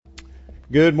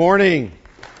Good morning.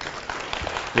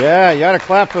 Yeah, you ought to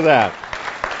clap for that.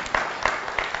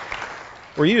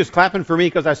 Were you just clapping for me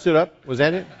because I stood up? Was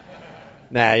that it?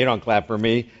 Nah, you don't clap for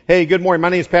me. Hey, good morning. My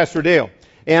name is Pastor Dale.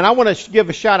 And I want to give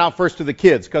a shout out first to the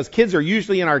kids, because kids are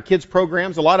usually in our kids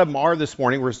programs. A lot of them are this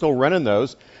morning. We're still running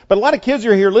those. But a lot of kids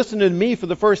are here listening to me for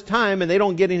the first time, and they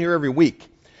don't get in here every week.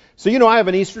 So, I have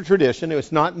an Easter tradition.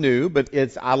 It's not new, but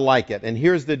I like it. And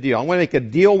here's the deal. I want to make a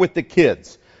deal with the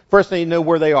kids. First, I need to know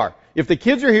where they are. If the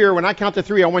kids are here, when I count to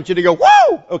 3, I want you to go,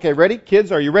 woo! Okay, ready?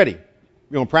 Kids, are you ready?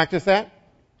 You want to practice that?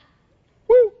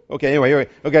 Woo! Okay, anyway.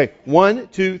 Okay, 1,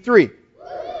 2, 3.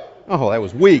 Oh, that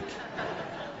was weak.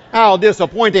 How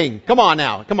disappointing. Come on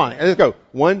now. Come on. Let's go.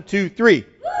 1, 2, 3.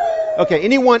 Okay,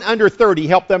 anyone under 30,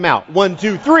 help them out. 1,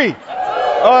 2, 3.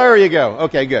 Oh, there you go.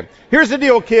 Okay, good. Here's the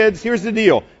deal, kids. Here's the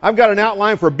deal. I've got an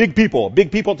outline for big people.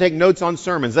 Big people take notes on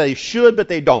sermons. They should, but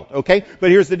they don't. Okay?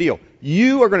 But here's the deal.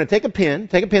 You are going to take a pen,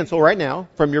 take a pencil right now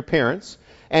from your parents,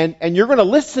 and you're going to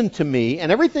listen to me,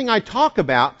 and everything I talk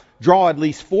about, draw at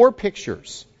least 4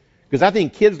 pictures. Because I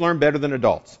think kids learn better than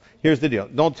adults. Here's the deal.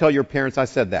 Don't tell your parents I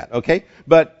said that, okay?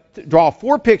 But draw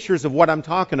 4 pictures of what I'm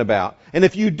talking about. And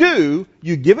if you do,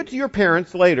 you give it to your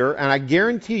parents later, and I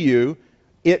guarantee you,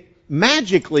 it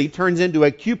magically turns into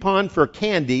a coupon for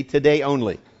candy today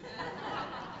only.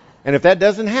 And if that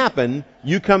doesn't happen,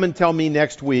 you come and tell me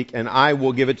next week, and I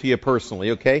will give it to you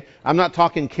personally, okay? I'm not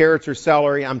talking carrots or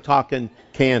celery. I'm talking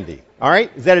candy. All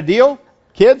right? Is that a deal?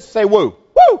 Kids, say woo.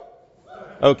 Woo!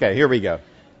 Okay, here we go.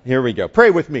 Here we go.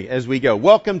 Pray with me as we go.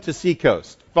 Welcome to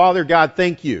Seacoast. Father God,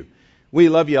 thank you. We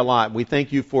love you a lot. We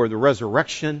thank you for the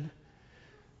resurrection.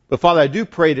 But Father, I do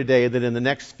pray today that in the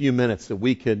next few minutes that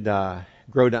we could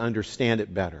grow to understand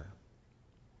it better,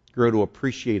 grow to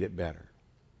appreciate it better,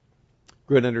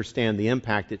 grow to understand the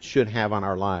impact it should have on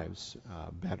our lives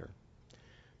better.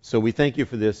 So we thank you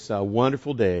for this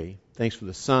wonderful day. Thanks for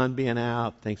the sun being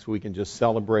out. Thanks for we can just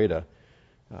celebrate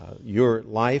your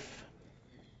life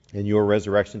and your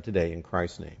resurrection today in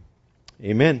Christ's name.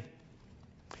 Amen.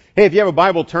 Hey, if you have a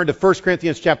Bible, turn to 1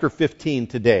 Corinthians chapter 15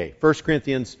 today. 1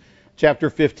 Corinthians chapter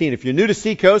 15. If you're new to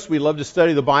Seacoast, we love to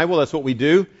study the Bible. That's what we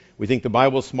do. We think the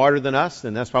Bible is smarter than us,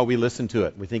 and that's why we listen to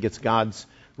it. We think it's God's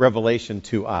revelation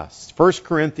to us. 1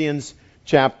 Corinthians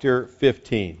chapter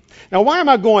 15. Now, why am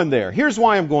I going there? Here's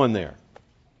why I'm going there.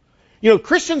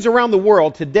 Christians around the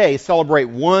world today celebrate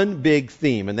one big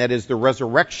theme, and that is the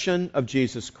resurrection of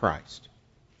Jesus Christ.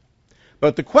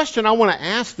 But the question I want to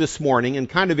ask this morning and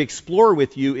kind of explore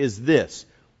with you is this: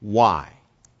 why?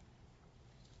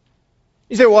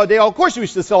 You say, well, Dale, of course we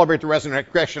should celebrate the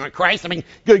resurrection of Christ.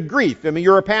 Good grief.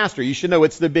 You're a pastor. You should know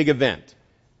it's the big event.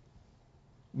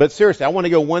 But seriously, I want to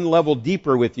go one level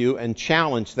deeper with you and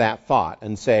challenge that thought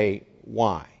and say,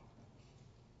 why?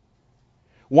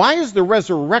 Why is the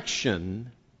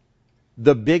resurrection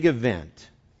the big event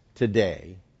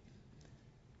today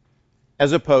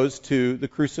as opposed to the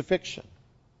crucifixion?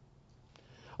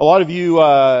 A lot of you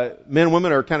men and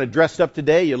women are kind of dressed up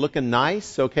today. You're looking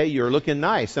nice, okay? You're looking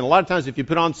nice. And a lot of times if you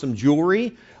put on some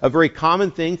jewelry, a very common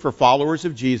thing for followers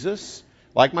of Jesus,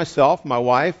 like myself, my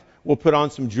wife, will put on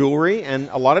some jewelry, and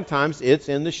a lot of times it's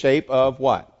in the shape of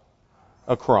what?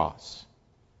 A cross.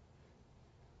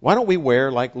 Why don't we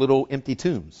wear like little empty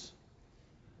tombs?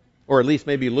 Or at least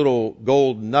maybe little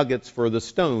gold nuggets for the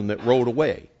stone that rolled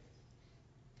away.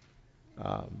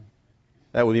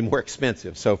 That would be more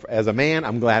expensive. So as a man,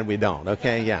 I'm glad we don't.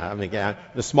 Okay, yeah.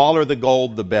 The smaller the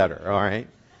gold, the better. All right.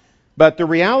 But the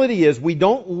reality is, we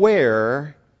don't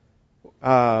wear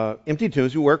empty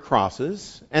tombs. We wear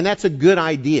crosses, and that's a good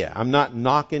idea. I'm not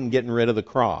knocking getting rid of the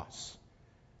cross.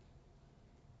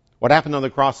 What happened on the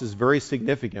cross is very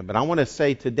significant. But I want to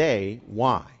say today,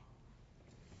 why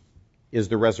is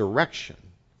the resurrection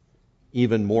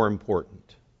even more important?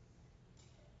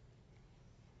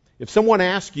 If someone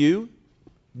asks you,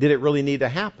 did it really need to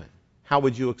happen? How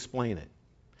would you explain it?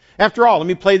 After all, let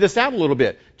me play this out a little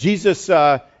bit. Jesus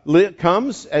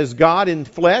comes as God in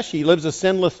flesh. He lives a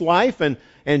sinless life, and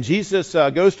Jesus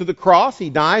goes to the cross. He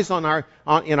dies in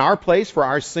our place for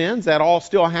our sins. That all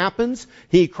still happens.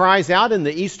 He cries out in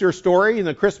the Easter story, in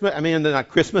the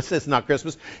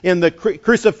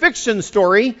crucifixion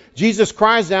story. Jesus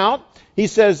cries out. He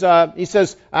says,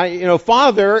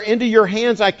 Father, into your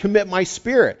hands I commit my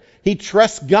spirit. He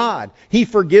trusts God. He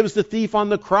forgives the thief on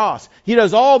the cross. He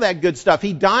does all that good stuff.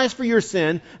 He dies for your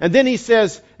sin. And then he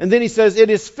says, it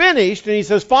is finished. And he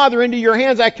says, Father, into your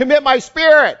hands I commit my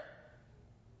spirit.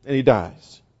 And he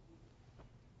dies.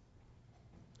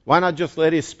 Why not just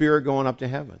let his spirit go on up to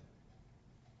heaven?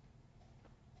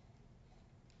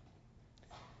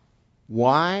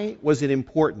 Why was it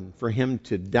important for him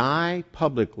to die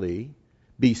publicly,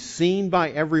 be seen by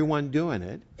everyone doing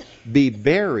it, be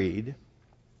buried,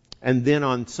 and then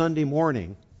on Sunday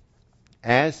morning,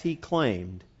 as he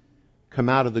claimed, come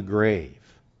out of the grave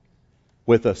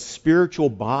with a spiritual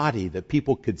body that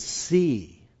people could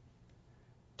see,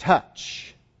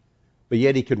 touch, but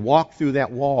yet he could walk through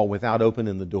that wall without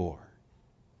opening the door.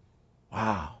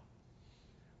 Wow.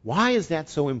 Why is that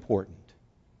so important?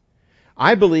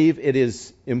 I believe it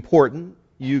is important.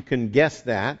 You can guess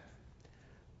that.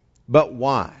 But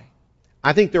why?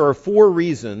 I think there are 4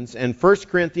 reasons, and 1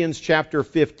 Corinthians chapter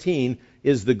 15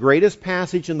 is the greatest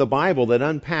passage in the Bible that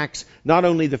unpacks not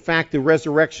only the fact the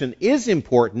resurrection is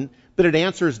important, but it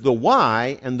answers the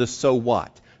why and the so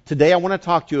what. Today I want to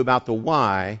talk to you about the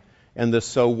why and the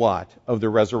so what of the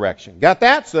resurrection. Got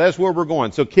that? So that's where we're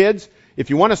going. So kids, if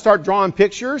you want to start drawing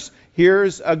pictures,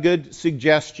 here's a good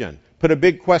suggestion. Put a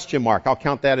big question mark. I'll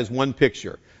count that as one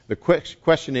picture. The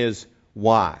question is,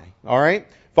 why? All right?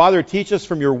 Father, teach us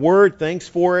from your word. Thanks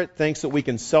for it. Thanks that we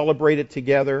can celebrate it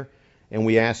together. And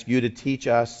we ask you to teach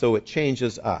us so it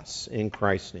changes us. In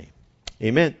Christ's name.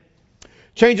 Amen.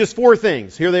 Changes 4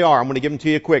 things. Here they are. I'm going to give them to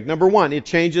you quick. Number 1, it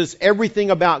changes everything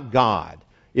about God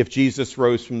if Jesus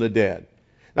rose from the dead.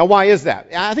 Now, why is that?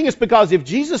 I think it's because if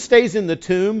Jesus stays in the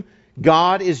tomb,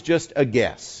 God is just a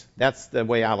guess. That's the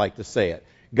way I like to say it.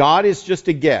 God is just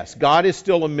a guess. God is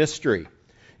still a mystery.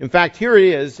 In fact, here it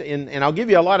is, and I'll give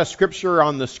you a lot of scripture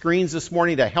on the screens this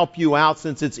morning to help you out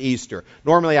since it's Easter.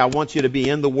 Normally, I want you to be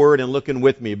in the Word and looking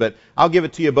with me, but I'll give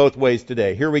it to you both ways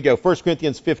today. Here we go, 1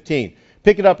 Corinthians 15.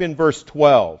 Pick it up in verse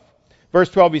 12. Verse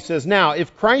 12, he says, "Now,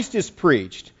 if Christ is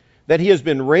preached that he has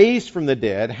been raised from the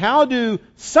dead, how do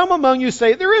some among you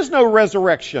say there is no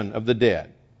resurrection of the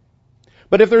dead?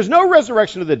 But if there's no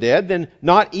resurrection of the dead, then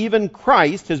not even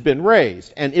Christ has been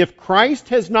raised. And if Christ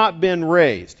has not been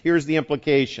raised," here's the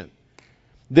implication,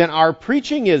 "then our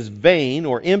preaching is vain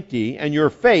or empty, and your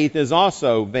faith is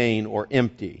also vain or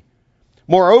empty.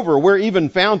 Moreover, we're even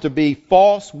found to be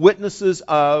false witnesses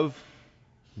of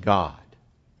God."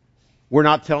 We're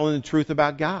not telling the truth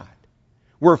about God.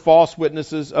 We're false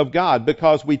witnesses of God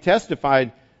because we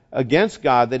testified against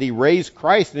God that he raised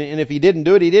Christ, and if he didn't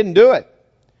do it, he didn't do it.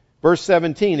 Verse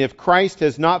 17, "If Christ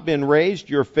has not been raised,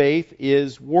 your faith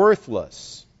is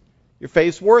worthless." Your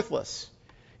faith's worthless.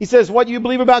 He says what you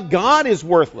believe about God is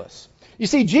worthless. You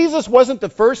see, Jesus wasn't the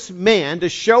first man to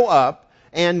show up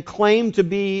and claim to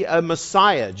be a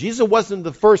Messiah. Jesus wasn't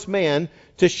the first man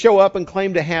to show up and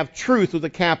claim to have truth with a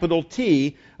capital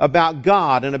T about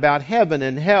God and about heaven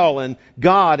and hell and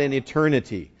God and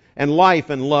eternity and life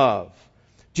and love.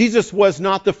 Jesus was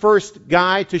not the first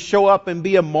guy to show up and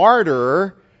be a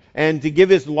martyr and to give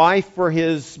his life for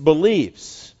his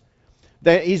beliefs.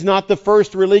 That he's not the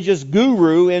first religious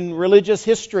guru in religious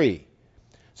history.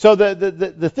 So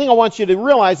the thing I want you to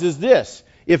realize is this.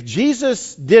 If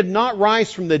Jesus did not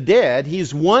rise from the dead,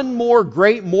 he's one more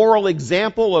great moral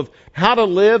example of how to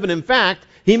live. And in fact,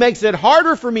 he makes it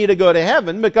harder for me to go to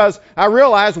heaven because I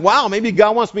realize, wow, maybe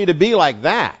God wants me to be like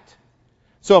that.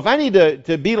 So if I need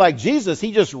to be like Jesus,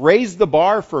 he just raised the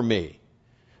bar for me.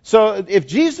 So if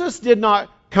Jesus did not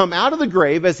come out of the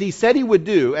grave, as he said he would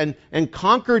do, and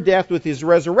conquer death with his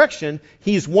resurrection,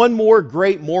 he's one more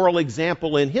great moral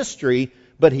example in history,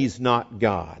 but he's not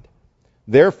God.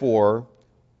 Therefore,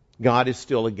 God is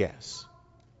still a guess.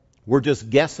 We're just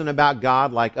guessing about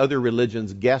God like other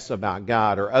religions guess about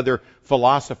God, or other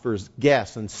philosophers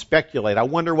guess and speculate. I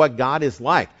wonder what God is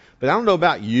like. But I don't know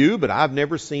about you, but I've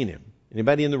never seen him.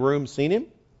 Anybody in the room seen him?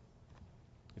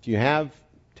 If you have,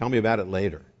 tell me about it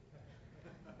later.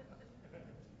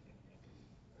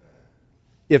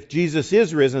 If Jesus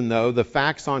is risen, though, the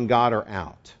facts on God are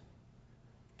out.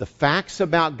 The facts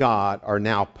about God are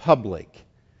now public.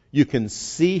 You can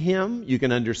see him, you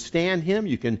can understand him,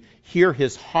 you can hear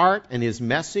his heart and his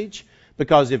message.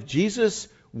 Because if Jesus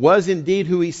was indeed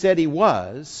who he said he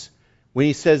was, when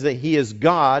he says that he is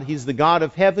God, he's the God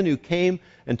of heaven who came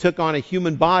and took on a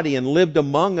human body and lived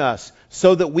among us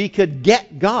so that we could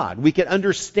get God, we could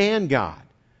understand God.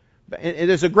 And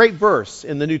there's a great verse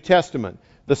in the New Testament.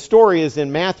 The story is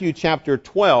in Matthew chapter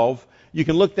 12. You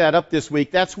can look that up this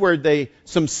week. That's where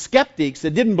some skeptics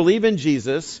that didn't believe in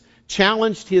Jesus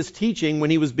challenged his teaching when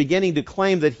he was beginning to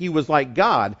claim that he was like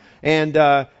God. And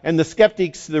the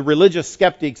skeptics, the religious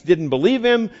skeptics, didn't believe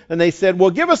him, and they said,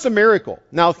 well, give us a miracle.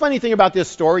 Now, the funny thing about this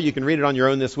story, you can read it on your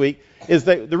own this week, is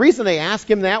that the reason they asked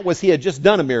him that was he had just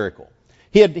done a miracle.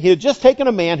 He had just taken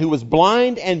a man who was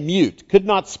blind and mute, could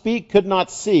not speak, could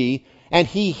not see, and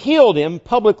he healed him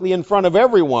publicly in front of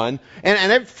everyone,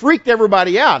 and it freaked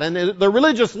everybody out. And the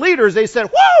religious leaders, they said,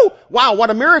 whoa, wow, what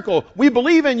a miracle. We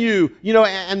believe in you.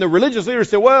 And the religious leaders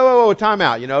said, whoa, time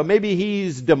out. Maybe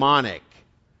he's demonic.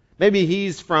 Maybe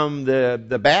he's from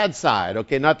the bad side,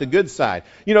 okay, not the good side.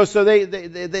 So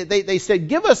they said,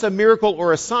 give us a miracle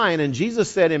or a sign. And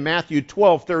Jesus said in Matthew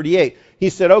 12:38,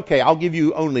 he said, okay, I'll give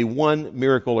you only one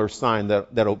miracle or sign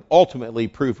that'll ultimately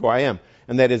prove who I am.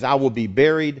 And that is, I will be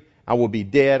buried, I will be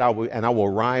dead, and I will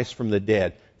rise from the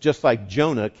dead. Just like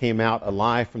Jonah came out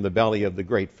alive from the belly of the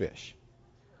great fish.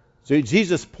 So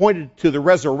Jesus pointed to the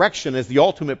resurrection as the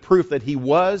ultimate proof that he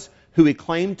was who he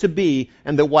claimed to be,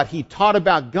 and that what he taught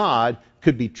about God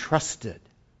could be trusted.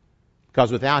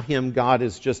 Because without him, God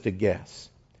is just a guess.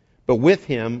 But with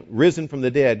him, risen from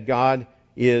the dead, God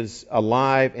is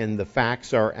alive and the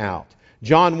facts are out.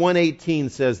 John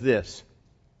 1:18 says this,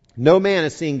 no man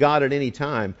has seen God at any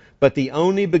time, but the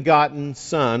only begotten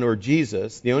Son, or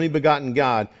Jesus, the only begotten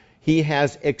God, he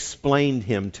has explained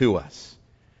him to us.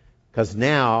 Because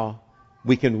now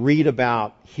we can read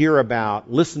about, hear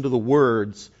about, listen to the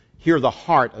words, hear the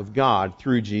heart of God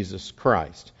through Jesus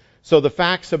Christ. So the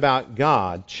facts about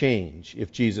God change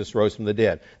if Jesus rose from the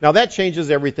dead. Now that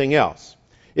changes everything else.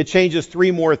 It changes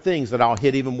three more things that I'll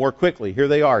hit even more quickly. Here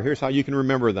they are. Here's how you can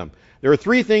remember them. There are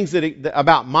three things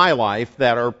about my life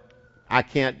that I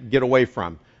can't get away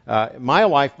from. My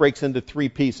life breaks into three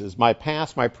pieces: my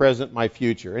past, my present, my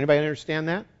future. Anybody understand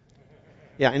that?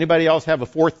 Yeah. Anybody else have a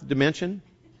fourth dimension?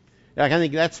 I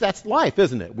think that's life,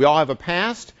 isn't it? We all have a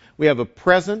past, we have a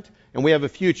present, and we have a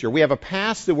future. We have a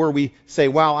past where we say,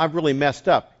 wow, I've really messed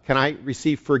up. Can I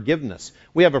receive forgiveness?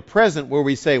 We have a present where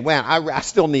we say, wow, I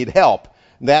still need help.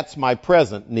 That's my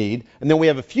present need. And then we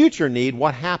have a future need.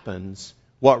 What happens?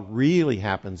 What really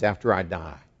happens after I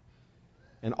die?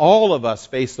 And all of us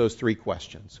face those three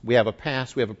questions. We have a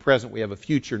past, we have a present, we have a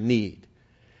future need.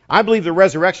 I believe the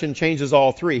resurrection changes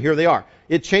all three. Here they are.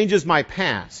 It changes my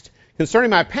past. Concerning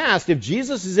my past, if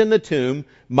Jesus is in the tomb,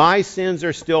 my sins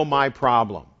are still my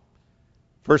problem.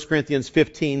 1 Corinthians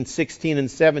 15, 16,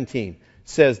 and 17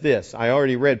 says this. I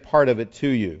already read part of it to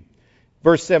you.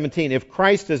 Verse 17, if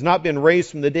Christ has not been raised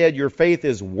from the dead, your faith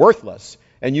is worthless,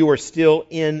 and you are still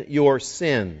in your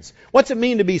sins. What's it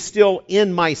mean to be still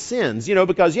in my sins?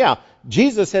 Because,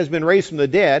 Jesus has been raised from the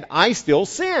dead, I still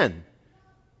sin.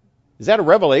 Is that a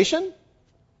revelation?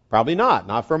 Probably not.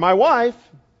 Not for my wife,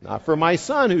 not for my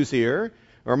son who's here,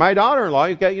 or my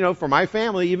daughter-in-law, for my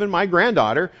family, even my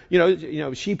granddaughter.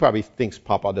 She probably thinks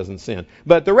Papa doesn't sin.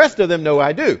 But the rest of them know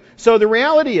I do. So the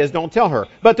reality is, don't tell her,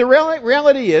 but the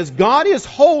reality is God is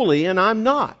holy and I'm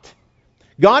not.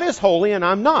 God is holy and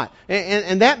I'm not.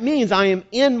 And that means I am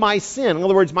in my sin. In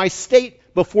other words, my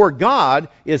state before God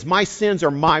is my sins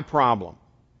are my problem.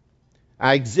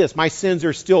 I exist. My sins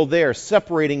are still there,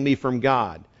 separating me from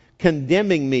God,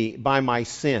 condemning me by my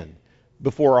sin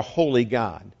before a holy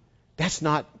God. That's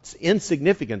not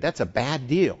insignificant. That's a bad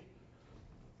deal.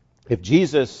 If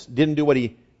Jesus didn't do what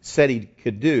he said he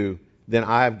could do, then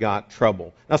I've got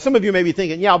trouble. Now, some of you may be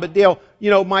thinking, yeah, but Dale,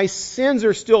 my sins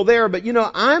are still there, but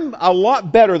I'm a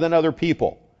lot better than other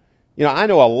people. I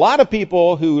know a lot of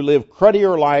people who live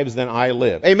cruddier lives than I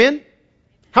live. Amen?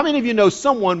 How many of you know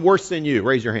someone worse than you?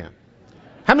 Raise your hand.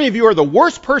 How many of you are the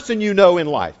worst person you know in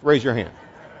life? Raise your hand.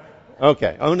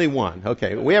 Okay, only one.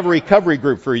 Okay, we have a recovery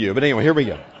group for you. But anyway, here we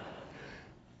go.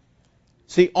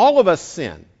 See, all of us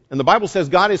sin. And the Bible says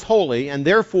God is holy, and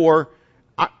therefore,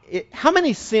 how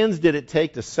many sins did it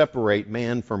take to separate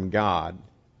man from God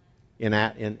in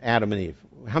Adam and Eve?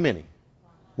 How many?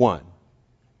 One.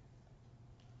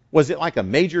 Was it like a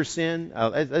major sin?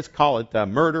 Let's call it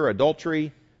murder,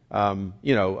 adultery, being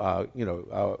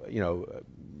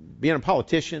a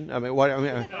politician.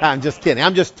 I'm just kidding.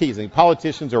 I'm just teasing.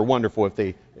 Politicians are wonderful if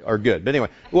they are good. But anyway,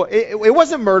 well, it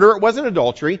wasn't murder. It wasn't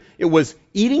adultery. It was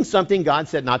eating something God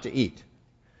said not to eat.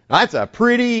 Now, that's a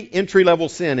pretty entry-level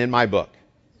sin in my book.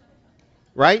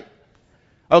 Right?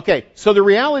 Okay, so the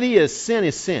reality is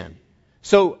sin.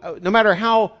 So no matter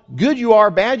how good you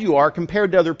are, bad you are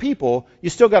compared to other people, you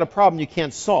still got a problem you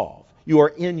can't solve. You are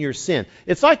in your sin.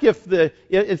 It's like if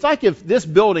this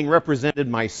building represented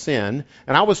my sin,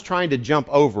 and I was trying to jump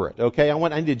over it. Okay,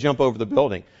 I need to jump over the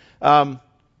building.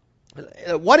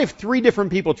 What if 3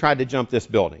 different people tried to jump this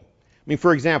building? I mean,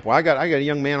 for example, I got a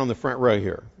young man on the front row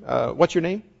here. What's your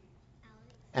name?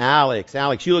 Alex.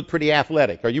 Alex, you look pretty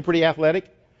athletic. Are you pretty athletic?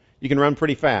 You can run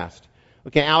pretty fast.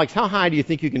 Okay, Alex, how high do you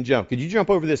think you can jump? Could you jump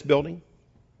over this building?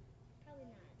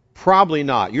 Probably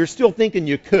not. You're still thinking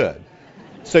you could.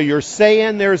 So you're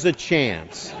saying there's a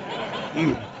chance.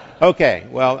 Okay,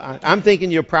 well, I'm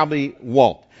thinking you probably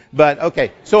won't. But,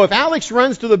 okay, so if Alex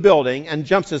runs to the building and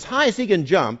jumps as high as he can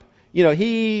jump,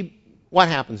 what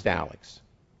happens to Alex?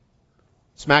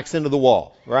 Smacks into the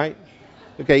wall, right?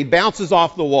 Okay, he bounces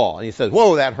off the wall and he says,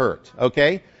 whoa, that hurt.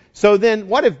 Okay, so then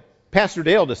what if Pastor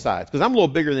Dale decides, because I'm a little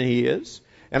bigger than he is,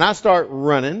 and I start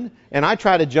running, and I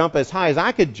try to jump as high as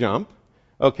I could jump.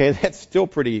 Okay, that's still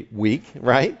pretty weak,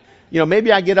 right?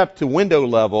 Maybe I get up to window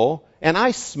level, and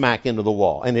I smack into the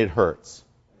wall, and it hurts.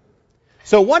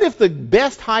 So what if the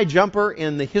best high jumper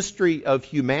in the history of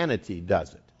humanity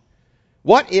does it?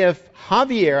 What if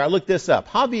Javier, I looked this up,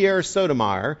 Javier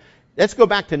Sotomayor, let's go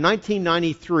back to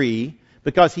 1993,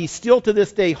 because he still to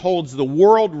this day holds the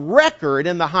world record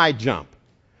in the high jump.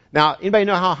 Now, anybody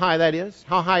know how high that is?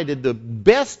 How high did the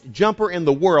best jumper in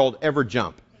the world ever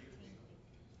jump?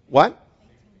 What?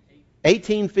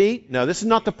 18 feet? No, this is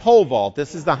not the pole vault.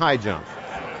 This is the high jump.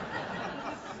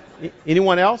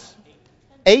 Anyone else?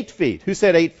 8 feet. Who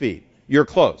said 8 feet? You're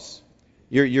close.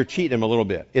 You're cheating him a little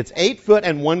bit. It's 8 foot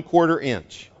and 1/4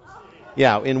 inch.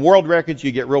 Yeah, in world records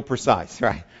you get real precise,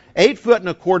 right? 8 foot and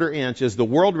 1/4 inch is the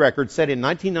world record set in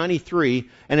 1993,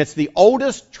 and it's the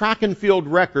oldest track and field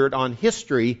record on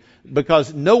history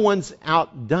because no one's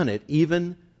outdone it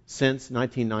even since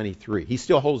 1993. He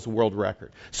still holds the world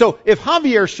record. So if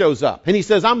Javier shows up and he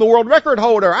says, I'm the world record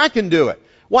holder, I can do it.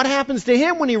 What happens to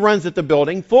him when he runs at the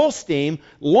building, full steam,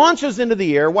 launches into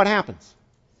the air? What happens?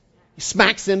 He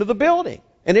smacks into the building,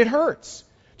 and it hurts.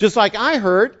 Just like I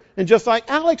hurt, and just like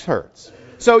Alex hurts.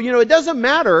 So, it doesn't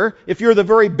matter if you're the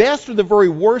very best or the very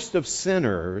worst of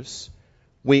sinners.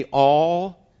 We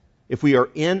all, if we are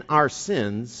in our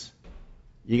sins,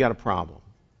 you got a problem.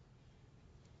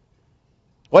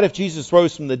 What if Jesus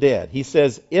rose from the dead? He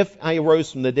says, if I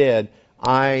rose from the dead,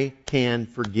 I can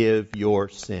forgive your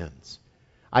sins.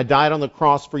 I died on the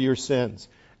cross for your sins,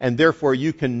 and therefore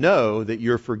you can know that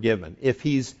you're forgiven. If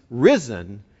he's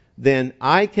risen, then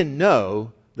I can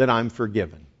know that I'm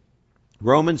forgiven.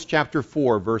 Romans chapter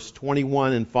 4, verse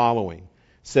 21 and following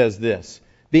says this,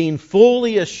 being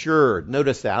fully assured,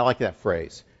 notice that, I like that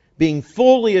phrase, being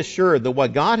fully assured that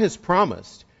what God has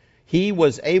promised, he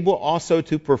was able also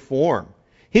to perform.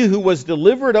 He who was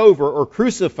delivered over or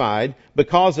crucified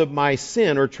because of my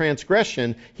sin or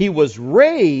transgression, he was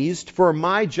raised for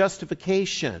my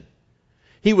justification.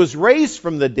 He was raised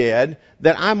from the dead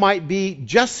that I might be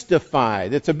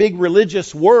justified. It's a big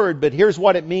religious word, but here's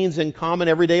what it means in common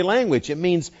everyday language. It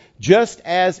means just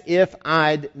as if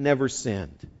I'd never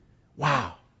sinned.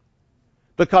 Wow.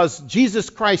 Because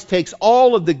Jesus Christ takes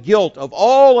all of the guilt of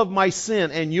all of my sin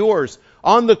and yours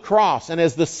on the cross, and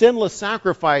as the sinless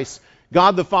sacrifice,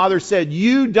 God the Father said,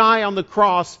 you die on the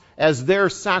cross as their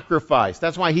sacrifice.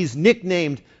 That's why he's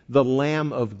nicknamed the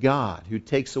Lamb of God, who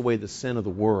takes away the sin of the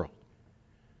world.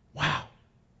 Wow.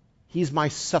 He's my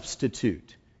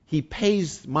substitute. He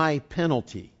pays my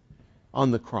penalty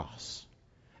on the cross.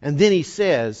 And then he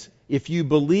says, if you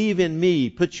believe in me,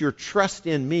 put your trust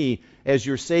in me as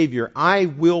your Savior, I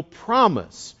will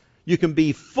promise you can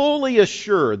be fully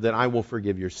assured that I will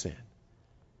forgive your sin.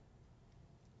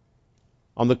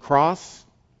 On the cross,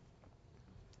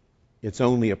 it's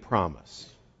only a promise.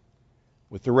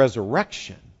 With the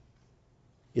resurrection,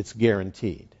 it's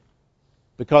guaranteed.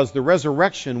 Because the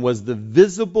resurrection was the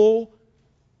visible,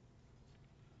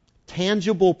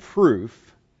 tangible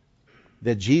proof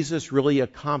that Jesus really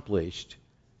accomplished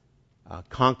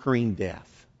conquering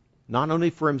death. Not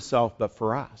only for himself, but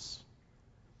for us.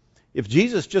 If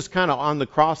Jesus just kind of on the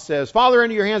cross says, Father,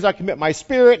 into your hands I commit my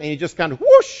spirit, and he just kind of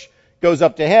whoosh, goes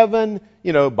up to heaven,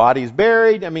 body's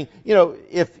buried. I mean,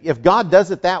 if God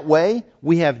does it that way,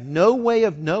 we have no way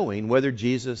of knowing whether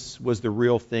Jesus was the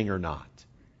real thing or not.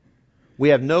 We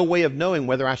have no way of knowing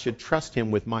whether I should trust him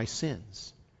with my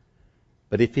sins.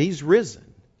 But if he's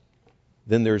risen,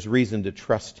 then there's reason to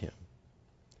trust him.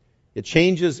 It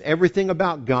changes everything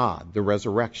about God, the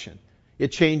resurrection.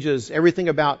 It changes everything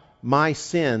about my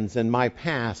sins and my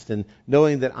past, and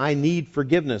knowing that I need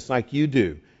forgiveness like you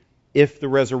do if the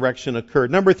resurrection occurred.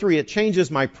 Number 3, it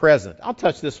changes my present. I'll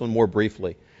touch this one more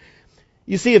briefly.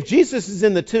 You see, if Jesus is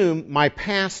in the tomb, my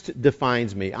past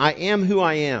defines me. I am who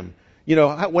I am.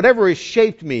 Whatever has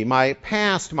shaped me, my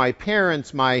past, my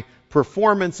parents, my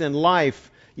performance in life,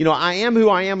 I am who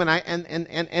I am,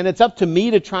 and it's up to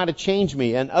me to try to change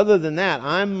me. And other than that,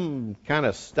 I'm kind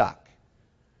of stuck.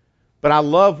 But I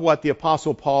love what the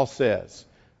Apostle Paul says.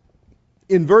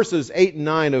 In verses 8 and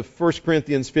 9 of 1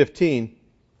 Corinthians 15,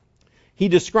 he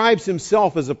describes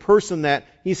himself as a person that,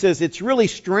 he says, it's really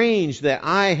strange that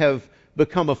I have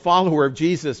become a follower of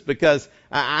Jesus because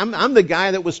I'm the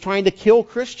guy that was trying to kill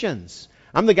Christians.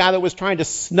 I'm the guy that was trying to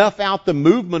snuff out the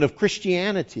movement of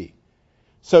Christianity.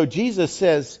 So Jesus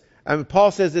says,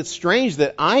 Paul says, it's strange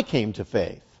that I came to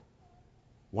faith.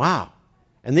 Wow.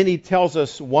 And then he tells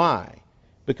us why.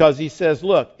 Because he says,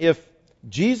 look, if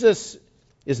Jesus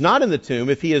is not in the tomb,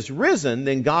 if he is risen,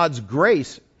 then God's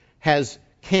grace has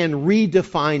can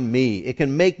redefine me. It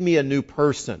can make me a new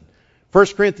person. 1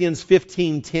 Corinthians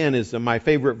 15:10 is my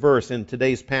favorite verse in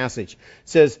today's passage. It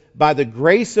says, by the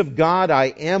grace of God I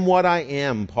am what I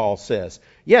am, Paul says.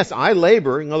 Yes, I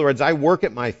labor. In other words, I work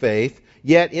at my faith.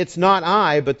 Yet it's not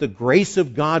I, but the grace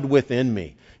of God within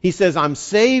me. He says, I'm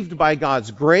saved by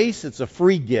God's grace. It's a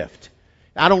free gift.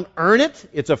 I don't earn it.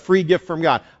 It's a free gift from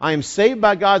God. I am saved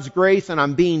by God's grace, and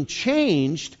I'm being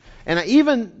changed. And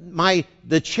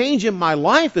the change in my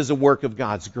life is a work of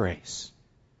God's grace.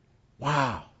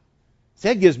 Wow.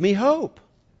 That gives me hope.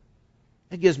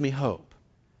 That gives me hope.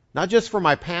 Not just for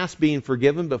my past being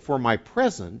forgiven, but for my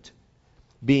present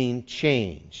being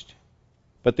changed.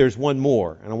 But there's one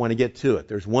more, and I want to get to it.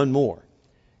 There's one more.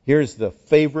 Here's the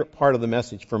favorite part of the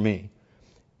message for me.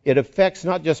 It affects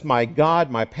not just my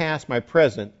God, my past, my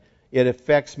present. It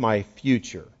affects my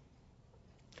future.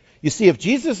 You see, if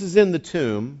Jesus is in the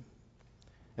tomb,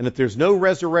 and if there's no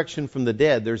resurrection from the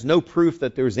dead, there's no proof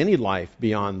that there's any life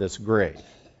beyond this grave.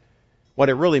 What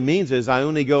it really means is I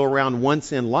only go around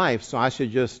once in life, so I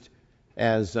should just,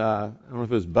 as I don't know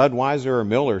if it was Budweiser or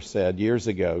Miller said years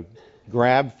ago,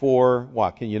 grab for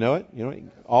what? Can you know it? You know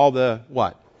all the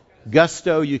what?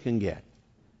 Gusto you can get.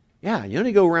 Yeah, you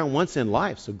only go around once in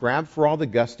life, so grab for all the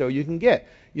gusto you can get.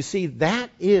 You see, that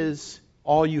is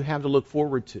all you have to look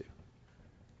forward to.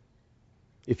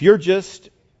 If you're just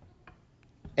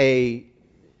a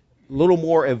little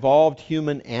more evolved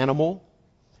human animal,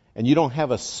 and you don't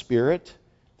have a spirit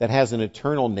that has an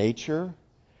eternal nature.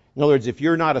 In other words, if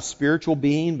you're not a spiritual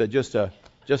being, but just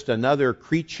another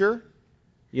creature,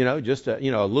 just a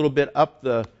little bit up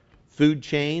the food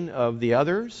chain of the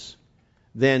others,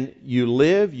 then you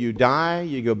live, you die,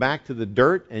 you go back to the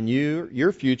dirt, and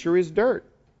your future is dirt.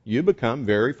 You become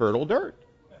very fertile dirt.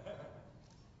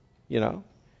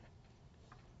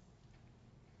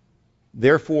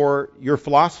 Therefore, your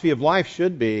philosophy of life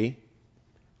should be,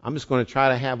 I'm just going to try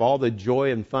to have all the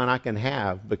joy and fun I can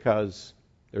have because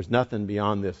there's nothing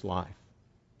beyond this life.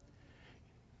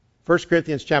 1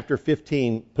 Corinthians chapter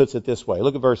 15 puts it this way.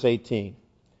 Look at verse 18.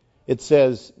 It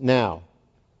says, now,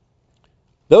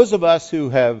 those of us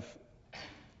who have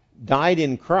died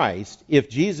in Christ, if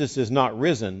Jesus is not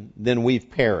risen, then we've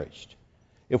perished.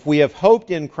 If we have hoped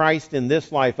in Christ in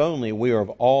this life only, we are of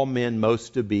all men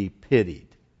most to be pitied.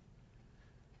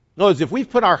 In other words, if we've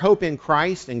put our hope in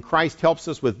Christ and Christ helps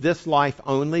us with this life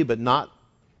only but not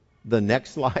the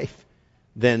next life,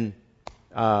 then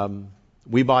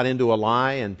we bought into a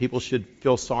lie and people should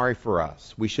feel sorry for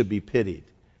us. We should be pitied.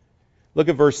 Look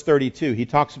at verse 32. He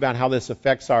talks about how this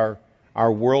affects our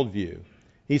worldview.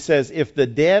 He says, if the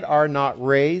dead are not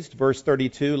raised, verse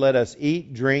 32, let us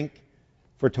eat, drink,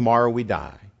 for tomorrow we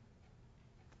die.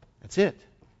 That's it.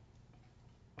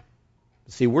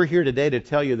 See, we're here today to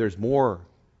tell you there's more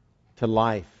to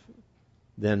life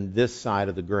than this side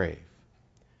of the grave.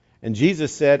 And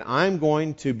Jesus said, I'm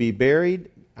going to be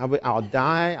buried. I'll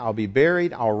die. I'll be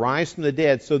buried. I'll rise from the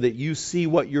dead so that you see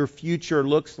what your future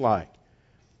looks like.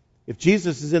 If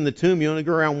Jesus is in the tomb, you only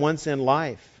go around once in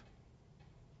life.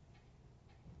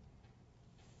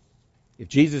 If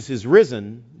Jesus is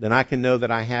risen, then I can know that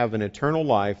I have an eternal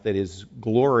life that is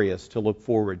glorious to look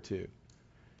forward to.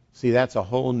 See, that's a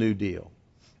whole new deal.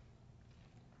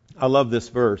 I love this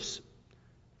verse.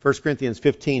 1 Corinthians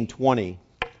 15:20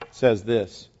 says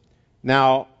this.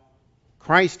 Now,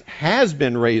 Christ has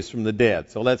been raised from the dead,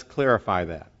 so let's clarify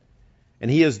that. And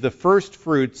He is the first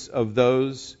fruits of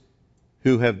those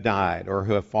who have died or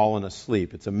who have fallen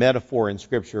asleep. It's a metaphor in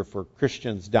Scripture for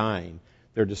Christians dying.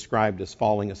 They're described as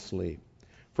falling asleep.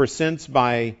 For since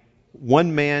by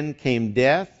one man came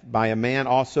death, by a man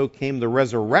also came the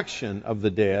resurrection of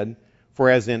the dead. For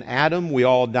as in Adam we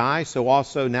all die, so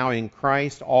also now in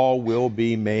Christ all will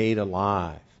be made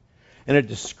alive. And it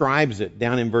describes it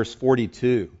down in verse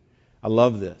 42. I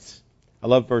love this. I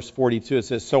love verse 42. It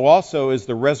says, so also is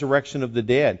the resurrection of the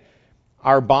dead.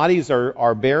 Our bodies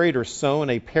are buried or sown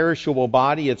a perishable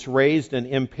body. It's raised an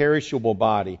imperishable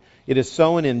body. It is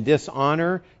sown in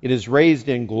dishonor. It is raised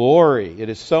in glory. It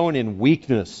is sown in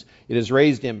weakness. It is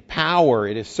raised in power.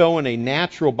 It is sown a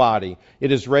natural body.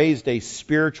 It is raised a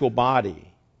spiritual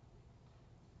body.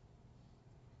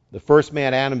 The first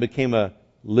man, Adam, became a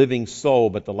living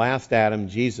soul, but the last Adam,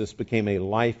 Jesus, became a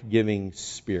life-giving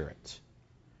spirit.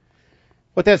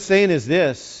 What that's saying is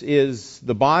this, is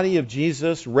the body of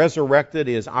Jesus resurrected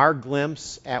is our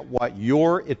glimpse at what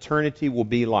your eternity will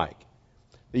be like.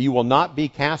 That you will not be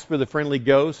Casper the Friendly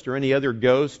Ghost or any other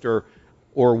ghost or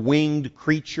winged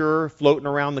creature floating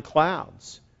around the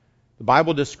clouds. The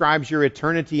Bible describes your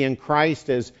eternity in Christ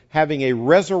as having a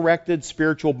resurrected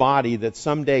spiritual body that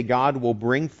someday God will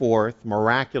bring forth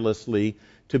miraculously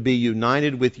to be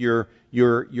united with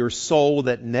your soul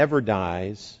that never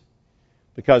dies.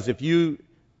 Because if you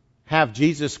have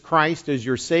Jesus Christ as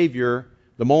your Savior,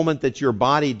 the moment that your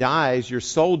body dies, your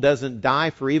soul doesn't die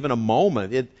for even a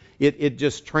moment. It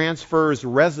just transfers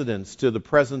residence to the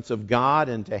presence of God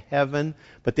and to heaven.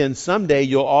 But then someday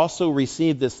you'll also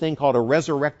receive this thing called a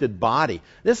resurrected body.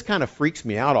 This kind of freaks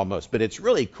me out almost, but it's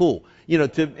really cool.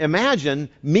 To imagine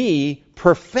me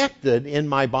perfected in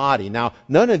my body. Now,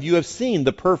 none of you have seen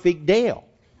the perfect Dale.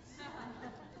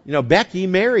 Becky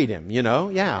married him,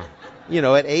 yeah.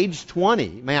 At age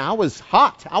 20. Man, I was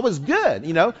hot. I was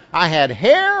good, I had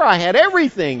hair, I had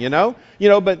everything,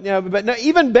 but no,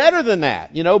 even better than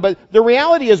that, But the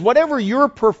reality is whatever your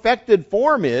perfected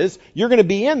form is, you're going to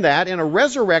be in that in a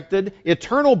resurrected,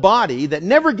 eternal body that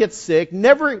never gets sick,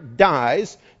 never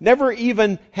dies, never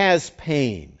even has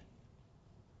pain.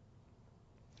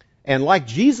 And like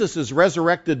Jesus'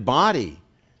 resurrected body,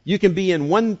 you can be in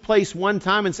one place one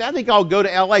time and say, I think I'll go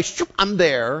to L.A. I'm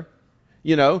there.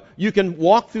 You can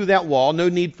walk through that wall, no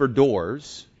need for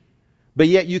doors, but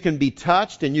yet you can be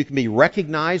touched and you can be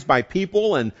recognized by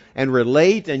people and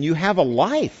relate, and you have a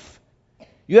life.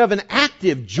 You have an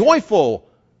active, joyful,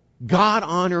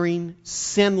 God-honoring,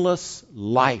 sinless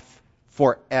life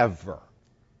forever.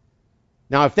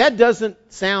 Now, if that doesn't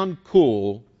sound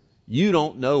cool, you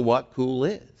don't know what cool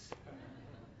is.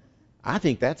 I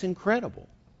think that's incredible.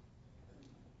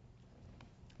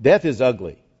 Death is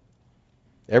ugly.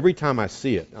 Every time I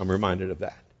see it, I'm reminded of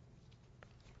that.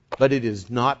 But it is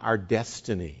not our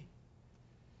destiny.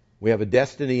 We have a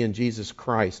destiny in Jesus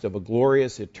Christ of a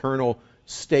glorious, eternal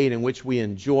state in which we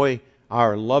enjoy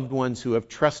our loved ones who have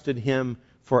trusted Him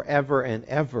forever and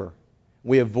ever.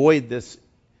 We avoid this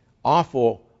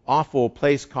awful, awful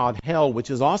place called hell, which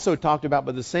is also talked about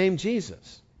by the same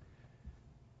Jesus.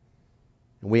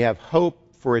 And we have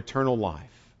hope for eternal life.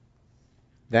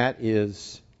 That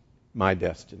is my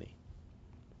destiny.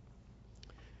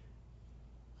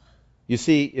 You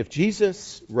see, if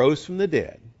Jesus rose from the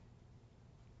dead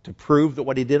to prove that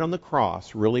what He did on the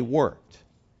cross really worked,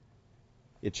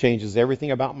 it changes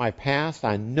everything about my past.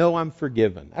 I know I'm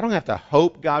forgiven. I don't have to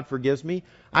hope God forgives me.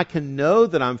 I can know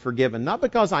that I'm forgiven, not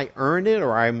because I earned it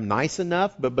or I'm nice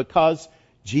enough, but because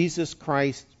Jesus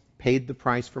Christ paid the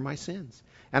price for my sins.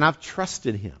 And I've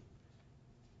trusted Him.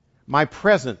 My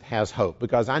present has hope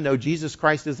because I know Jesus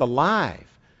Christ is alive.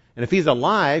 And if He's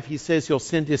alive, He says He'll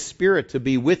send His Spirit to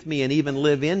be with me and even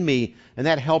live in me. And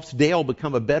that helps Dale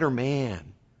become a better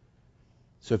man.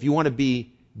 So if you want to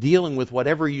be dealing with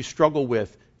whatever you struggle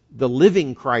with, the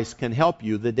living Christ can help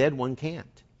you. The dead one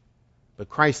can't. But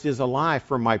Christ is alive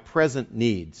for my present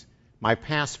needs, my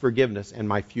past forgiveness, and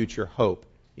my future hope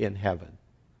in heaven.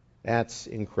 That's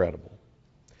incredible.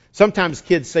 Sometimes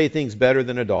kids say things better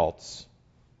than adults.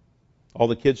 All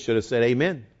the kids should have said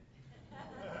amen.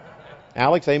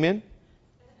 Alex, amen?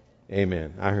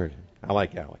 Amen. I heard him. I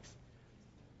like Alex.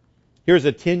 Here's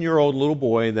a 10-year-old little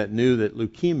boy that knew that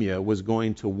leukemia was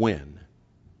going to win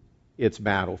its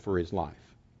battle for his life.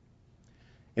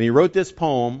 And he wrote this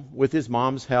poem with his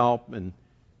mom's help and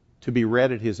to be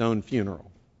read at his own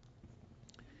funeral.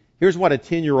 Here's what a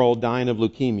 10-year-old dying of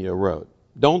leukemia wrote.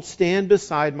 Don't stand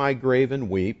beside my grave and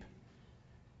weep.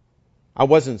 I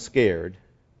wasn't scared.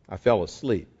 I fell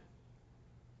asleep.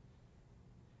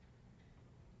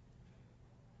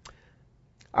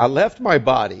 I left my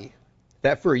body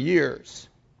that for years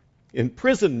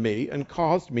imprisoned me and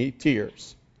caused me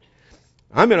tears.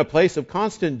 I'm in a place of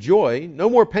constant joy, no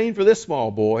more pain for this small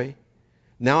boy.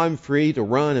 Now I'm free to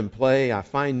run and play. I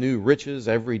find new riches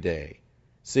every day.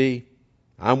 See,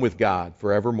 I'm with God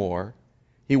forevermore.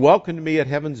 He welcomed me at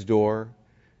heaven's door.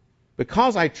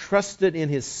 Because I trusted in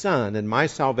His Son, and my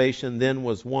salvation then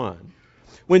was won.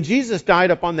 When Jesus died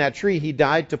upon that tree, He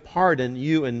died to pardon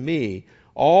you and me.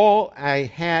 All I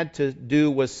had to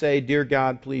do was say, Dear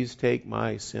God, please take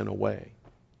my sin away.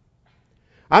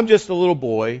 I'm just a little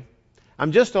boy.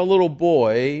 I'm just a little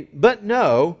boy, but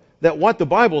know that what the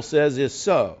Bible says is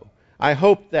so. I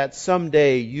hope that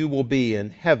someday you will be in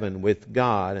heaven with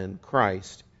God and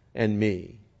Christ and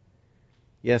me.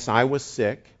 Yes, I was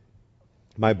sick.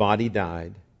 My body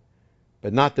died,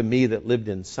 but not the me that lived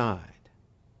inside.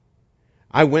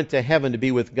 I went to heaven to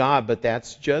be with God, but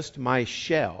that's just my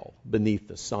shell beneath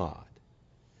the sod.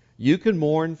 You can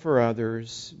mourn for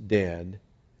others dead,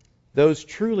 those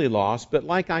truly lost, but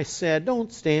like I said,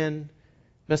 don't stand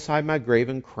beside my grave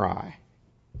and cry,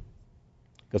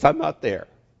 because I'm not there.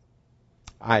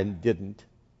 I didn't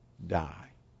die.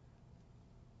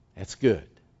 That's good.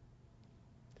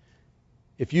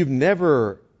 If you've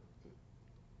never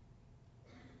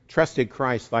trusted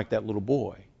Christ like that little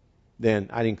boy, then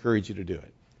I'd encourage you to do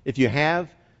it. If you have,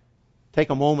 take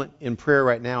a moment in prayer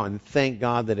right now and thank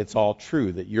God that it's all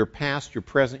true, that your past, your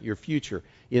present, your future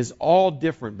is all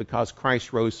different because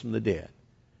Christ rose from the dead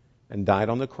and died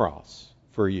on the cross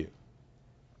for you.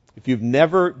 If you've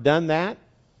never done that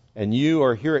and you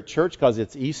are here at church because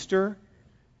it's Easter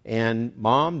and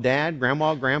mom, dad,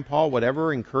 grandma, grandpa,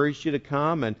 whatever encouraged you to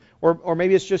come, or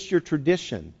maybe it's just your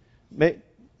tradition,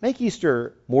 make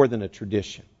Easter more than a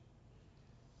tradition.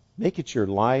 Make it your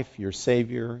life, your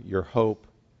Savior, your hope.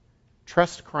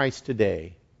 Trust Christ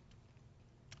today.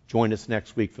 Join us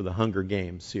next week for the Hunger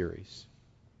Games series.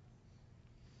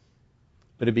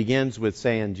 But it begins with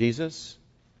saying, Jesus,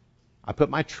 I put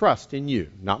my trust in you,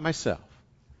 not myself.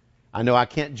 I know I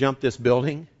can't jump this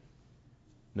building,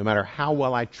 no matter how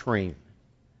well I train.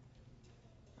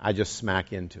 I just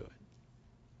smack into it.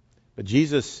 But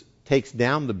Jesus takes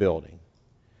down the building.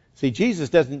 See, Jesus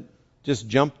doesn't just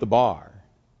jump the bar.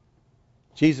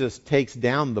 Jesus takes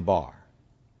down the bar,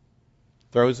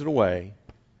 throws it away,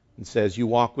 and says, you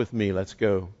walk with me, let's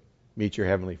go meet your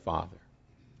Heavenly Father.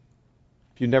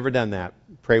 If you've never done that,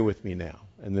 pray with me now,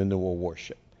 and then we'll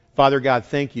worship. Father God,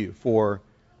 thank you for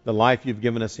the life you've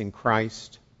given us in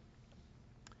Christ.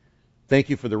 Thank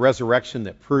you for the resurrection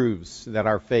that proves that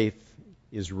our faith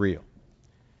is real.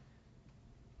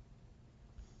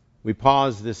 We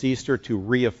pause this Easter to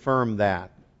reaffirm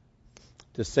that,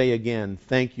 to say again,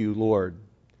 thank you, Lord,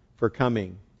 for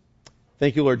coming.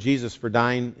 Thank you, Lord Jesus, for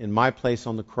dying in my place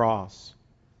on the cross.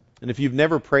 And if you've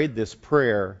never prayed this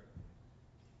prayer,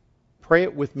 pray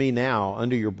it with me now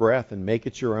under your breath and make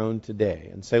it your own today.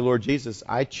 And say, Lord Jesus,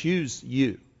 I choose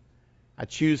you. I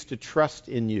choose to trust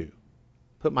in you,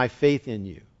 put my faith in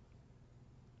you.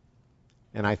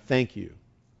 And I thank you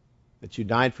that you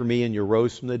died for me and you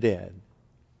rose from the dead.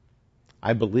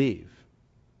 I believe,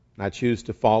 and I choose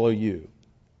to follow you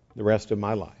the rest of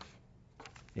my life.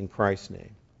 In Christ's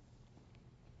name,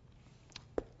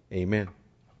 amen.